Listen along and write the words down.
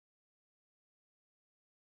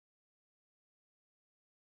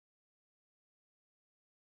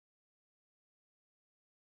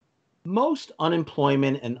Most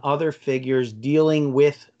unemployment and other figures dealing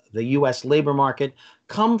with the U.S. labor market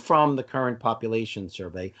come from the current population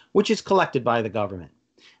survey, which is collected by the government.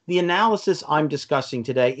 The analysis I'm discussing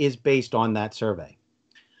today is based on that survey.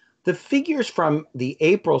 The figures from the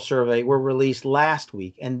April survey were released last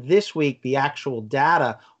week, and this week the actual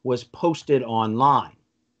data was posted online.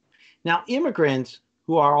 Now, immigrants,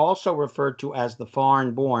 who are also referred to as the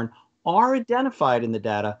foreign born, are identified in the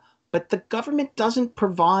data, but the government doesn't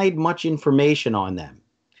provide much information on them.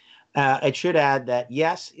 It should add that,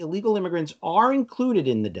 yes, illegal immigrants are included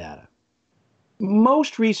in the data.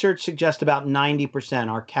 Most research suggests about 90%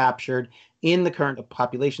 are captured in the current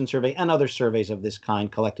population survey and other surveys of this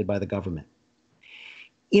kind collected by the government.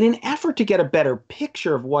 In an effort to get a better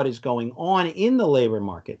picture of what is going on in the labor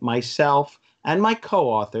market, myself and my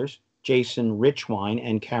co-authors, Jason Richwine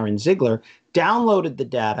and Karen Ziegler, downloaded the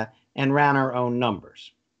data and ran our own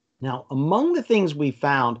numbers. Now, among the things we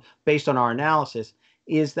found based on our analysis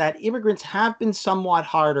is that immigrants have been somewhat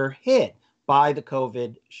harder hit by the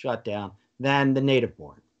COVID shutdown than the native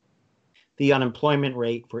born. The unemployment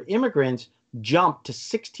rate for immigrants jumped to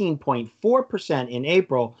 16.4% in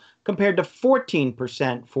April compared to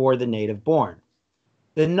 14% for the native born.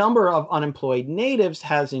 The number of unemployed natives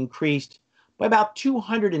has increased by about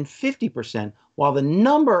 250%, while the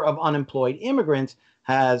number of unemployed immigrants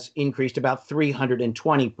has increased about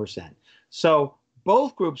 320%. So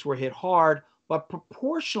both groups were hit hard, but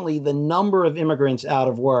proportionally, the number of immigrants out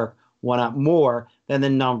of work went up more than the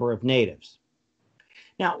number of natives.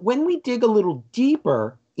 Now, when we dig a little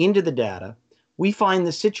deeper into the data, we find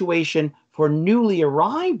the situation for newly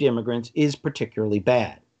arrived immigrants is particularly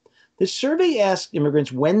bad. The survey asked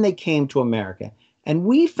immigrants when they came to America, and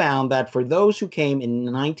we found that for those who came in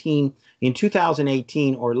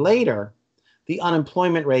 2018 or later, the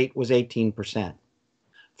unemployment rate was 18%.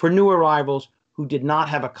 For new arrivals who did not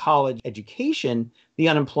have a college education, the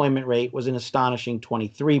unemployment rate was an astonishing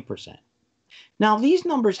 23%. Now, these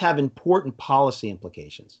numbers have important policy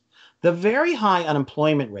implications. The very high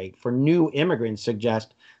unemployment rate for new immigrants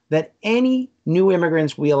suggests that any new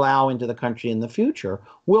immigrants we allow into the country in the future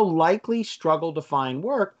will likely struggle to find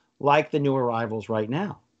work like the new arrivals right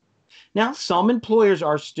now. Now, some employers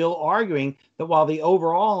are still arguing that while the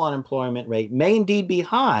overall unemployment rate may indeed be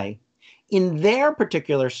high, in their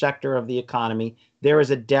particular sector of the economy, there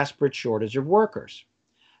is a desperate shortage of workers.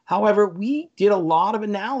 However, we did a lot of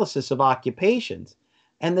analysis of occupations,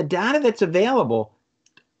 and the data that's available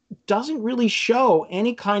doesn't really show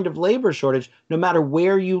any kind of labor shortage, no matter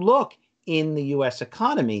where you look in the US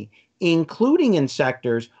economy, including in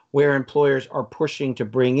sectors where employers are pushing to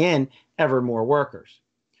bring in ever more workers.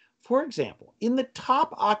 For example, in the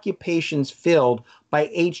top occupations filled by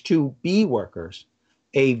H-2B workers,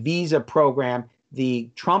 a visa program the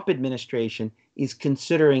Trump administration is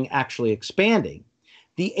considering actually expanding,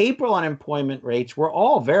 the April unemployment rates were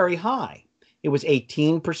all very high. It was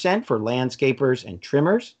 18% for landscapers and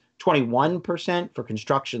trimmers, 21% for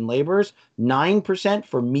construction laborers, 9%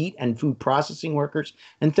 for meat and food processing workers,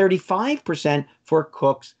 and 35% for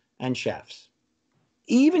cooks and chefs.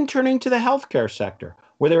 Even turning to the healthcare sector,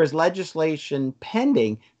 where there is legislation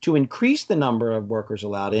pending to increase the number of workers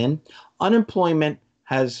allowed in, unemployment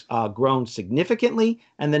has grown significantly,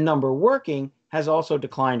 and the number working has also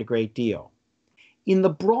declined a great deal. In the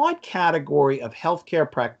broad category of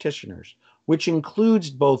healthcare practitioners, which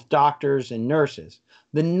includes both doctors and nurses,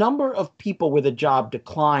 the number of people with a job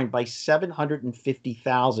declined by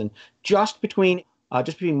 750,000 just between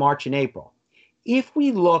March and April. If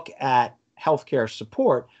we look at healthcare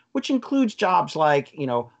support, which includes jobs like,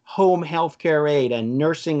 home healthcare aide and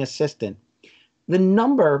nursing assistant, the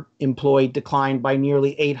number employed declined by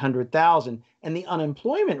nearly 800,000, and the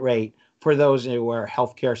unemployment rate for those who are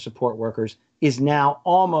healthcare support workers is now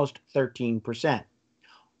almost 13%.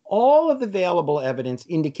 All of the available evidence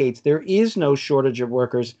indicates there is no shortage of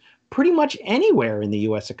workers pretty much anywhere in the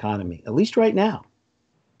US economy, at least right now.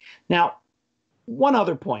 Now, one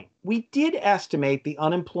other point. We did estimate the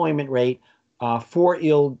unemployment rate for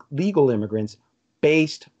illegal immigrants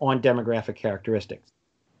based on demographic characteristics.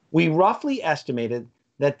 We roughly estimated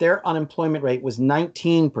that their unemployment rate was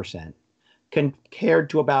 19%, compared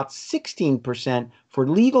to about 16% for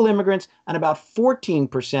legal immigrants and about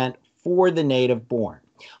 14% for the native born.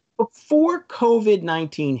 Before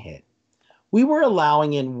COVID-19 hit, we were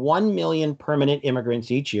allowing in 1 million permanent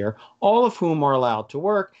immigrants each year, all of whom are allowed to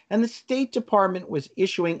work, and the State Department was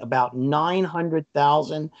issuing about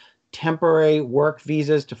 900,000 temporary work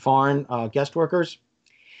visas to foreign guest workers.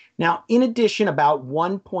 Now, in addition, about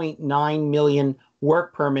 1.9 million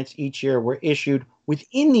work permits each year were issued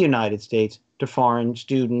within the United States to foreign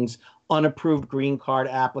students, unapproved green card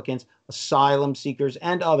applicants, asylum seekers,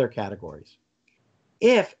 and other categories.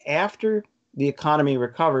 If, after the economy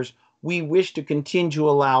recovers, we wish to continue to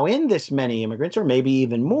allow in this many immigrants, or maybe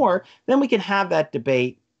even more, then we can have that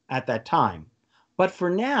debate at that time. But for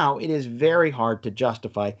now, it is very hard to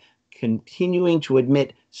justify continuing to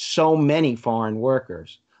admit so many foreign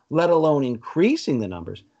workers, let alone increasing the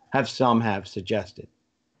numbers, some have suggested.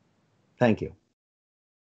 Thank you.